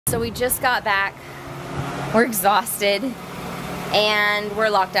So we just got back. We're exhausted and we're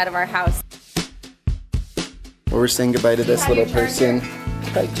locked out of our house. We're saying goodbye to this little person.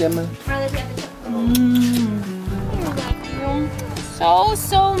 Bye, Gemma.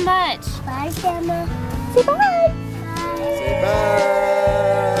 So much. Bye, Gemma. Say bye. Say bye.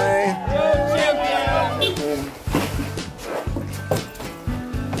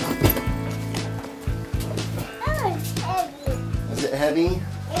 Is it heavy?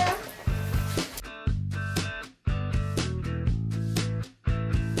 Yeah.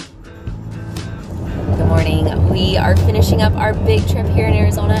 Good morning. We are finishing up our big trip here in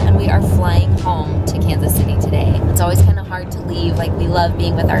Arizona and we are flying home to Kansas City today. It's always kind of hard to leave. Like, we love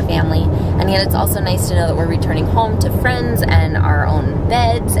being with our family, and yet it's also nice to know that we're returning home to friends and our own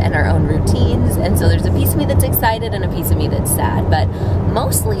beds and our own routines. And so there's a piece of me that's excited and a piece of me that's sad. But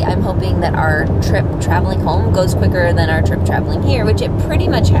mostly I'm hoping that our trip traveling home goes quicker than our trip traveling here, which it pretty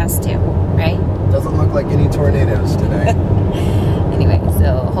much has to, right? Doesn't look like any tornadoes today. Anyway,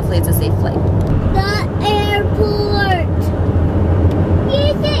 so hopefully it's a safe flight. The airport.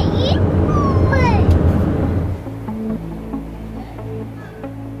 Here's the airport.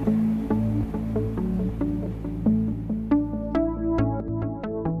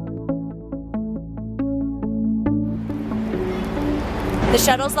 The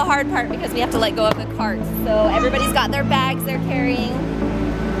shuttle's the hard part because we have to let go of the carts. So everybody's got their bags they're carrying.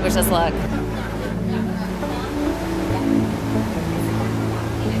 Wish us luck.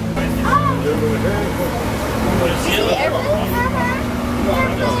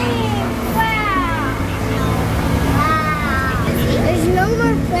 There's no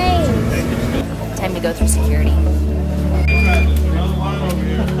more planes. Time to go through security.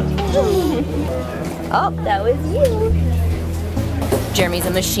 Oh, that was you. Jeremy's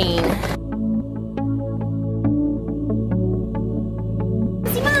a machine.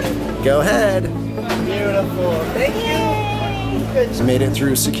 Go ahead. Beautiful. Thank you. Good. Made it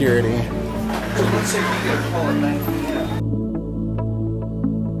through security.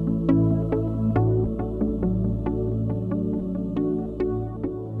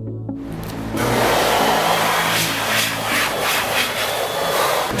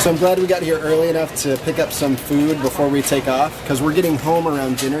 So I'm glad we got here early enough to pick up some food before we take off, because we're getting home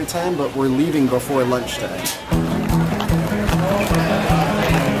around dinner time, but we're leaving before lunchtime.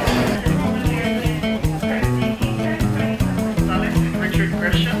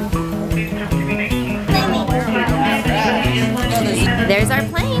 There's our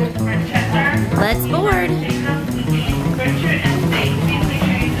plane. Let's board.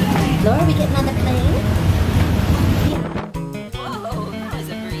 Laura, are we getting on the plane? Whoa, that was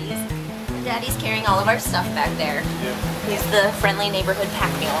a breeze. Daddy's carrying all of our stuff back there. He's the friendly neighborhood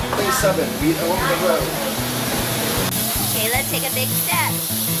pack mule. Plane 7, we own the road. Okay, let's take a big step.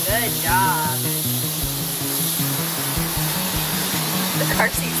 Good job. The car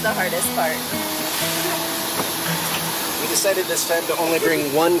seat's the hardest part. We decided this time to only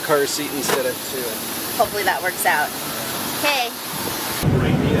bring one car seat instead of two. Hopefully that works out. Okay.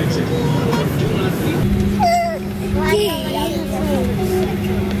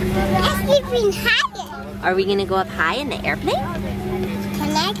 Are we gonna go up high in the airplane?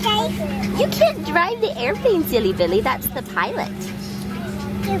 Can I drive? You can't drive the airplane, silly Billy. That's the pilot.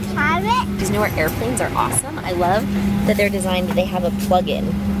 The pilot? These newer airplanes are awesome. I love that they're designed, they have a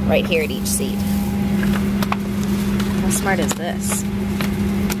plug-in right here at each seat. How smart is this?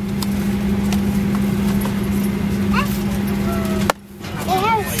 They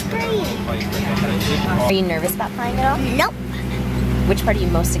have a screen. Are you nervous about flying at all? Nope. Which part are you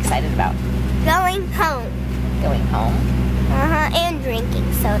most excited about? Going home. Going home? And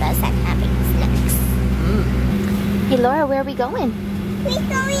drinking sodas and having snacks. Hey Laura, where are we going? We're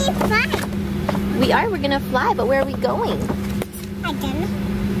going fly. We are, we're gonna fly, but where are we going? I don't know.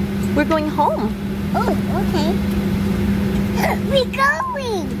 We're going home. Oh, okay. We're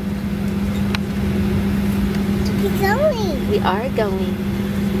going. We're going. We are going.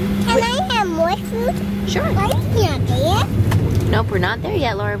 Can I have more food? Sure. Why are we not there? Nope, we're not there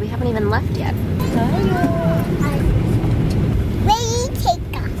yet, Laura. We haven't even left yet. Ready,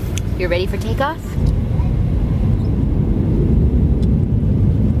 take off. You're ready for takeoff?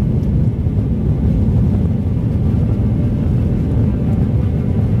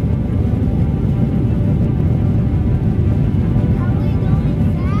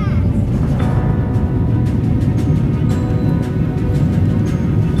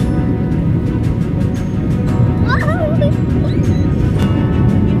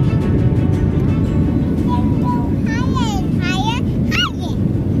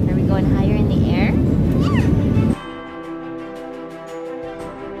 Are we going higher in the air?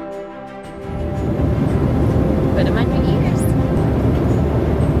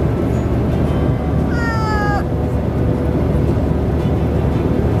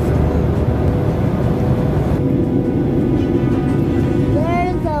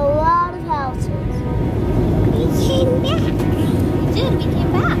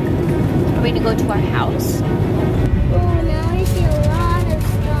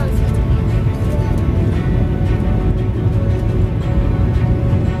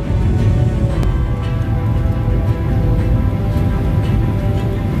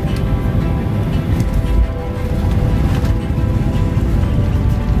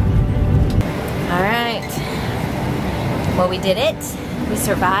 did it. We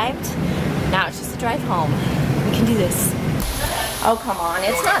survived. Now it's just a drive home. We can do this. Oh, come on.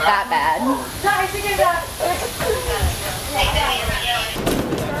 It's not that bad.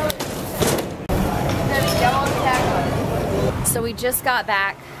 So we just got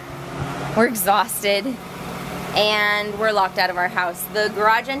back. We're exhausted. And we're locked out of our house. The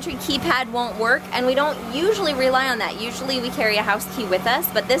garage entry keypad won't work, and we don't usually rely on that. Usually we carry a house key with us,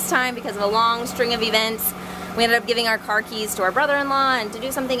 but this time, because of a long string of events, we ended up giving our car keys to our brother-in-law and to do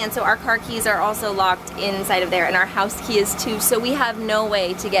something, and so our car keys are also locked inside of there, and our house key is too, so we have no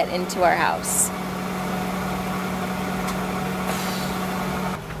way to get into our house.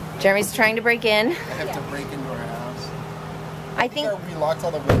 Jeremy's trying to break in. I have to break into our house. I think we locked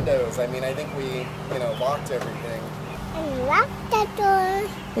all the windows. I mean, I think we, locked everything. I locked the door.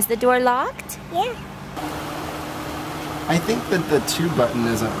 Is the door locked? Yeah. I think that the 2 button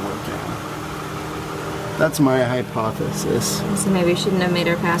isn't working. That's my hypothesis. So maybe we shouldn't have made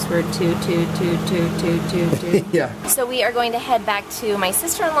our password 2222222. Yeah. So we are going to head back to my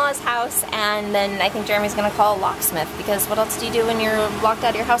sister-in-law's house, and then I think Jeremy's going to call a locksmith, because what else do you do when you're locked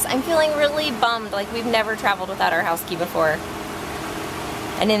out of your house? I'm feeling really bummed. Like, we've never traveled without our house key before.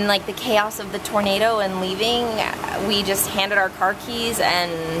 And in like the chaos of the tornado and leaving, we just handed our car keys,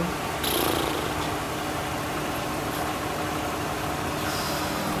 and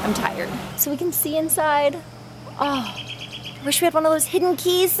I'm tired. So we can see inside. Oh, I wish we had one of those hidden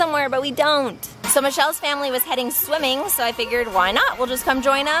keys somewhere, but we don't. So Michelle's family was heading swimming, so I figured, why not? We'll just come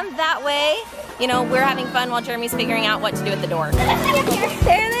join them. That way, we're having fun while Jeremy's figuring out what to do at the door.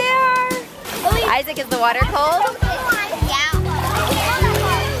 There they are. Isaac, is the water cold?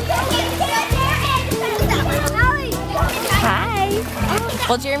 Hi.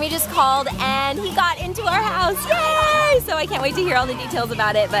 Well, Jeremy just called and he got into our house. Yay! So I can't wait to hear all the details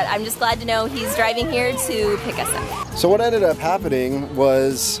about it, but I'm just glad to know he's driving here to pick us up. So what ended up happening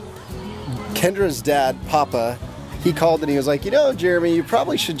was Kendra's dad, Papa, he called and he was like, Jeremy, you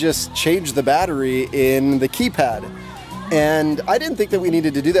probably should just change the battery in the keypad. And I didn't think that we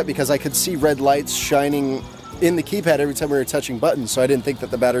needed to do that because I could see red lights shining in the keypad every time we were touching buttons, so I didn't think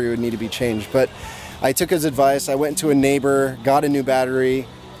that the battery would need to be changed. But I took his advice, I went to a neighbor, got a new battery,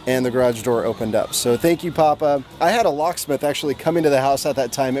 and the garage door opened up. So thank you, Papa. I had a locksmith actually come into the house at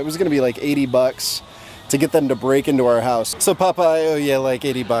that time. It was gonna be like 80 bucks to get them to break into our house. So Papa, I owe you like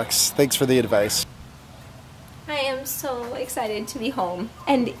 80 bucks. Thanks for the advice. I am so excited to be home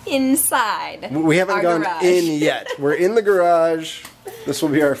and inside. We haven't our gone garage. in yet. We're in the garage. This will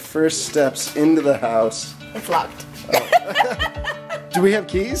be our first steps into the house. It's locked. Oh. Do we have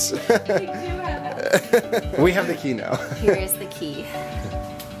keys? We do have it. We have the key now. Here is the key.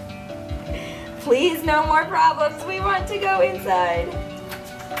 Please, no more problems. We want to go inside.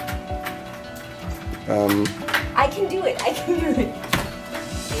 I can do it. I can do it.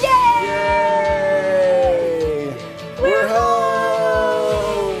 Yay! Yay! We're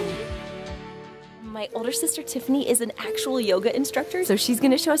home! My older sister Tiffany is an actual yoga instructor, so she's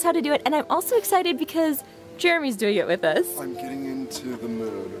going to show us how to do it. And I'm also excited because Jeremy's doing it with us. I'm getting into the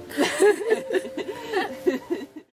mood.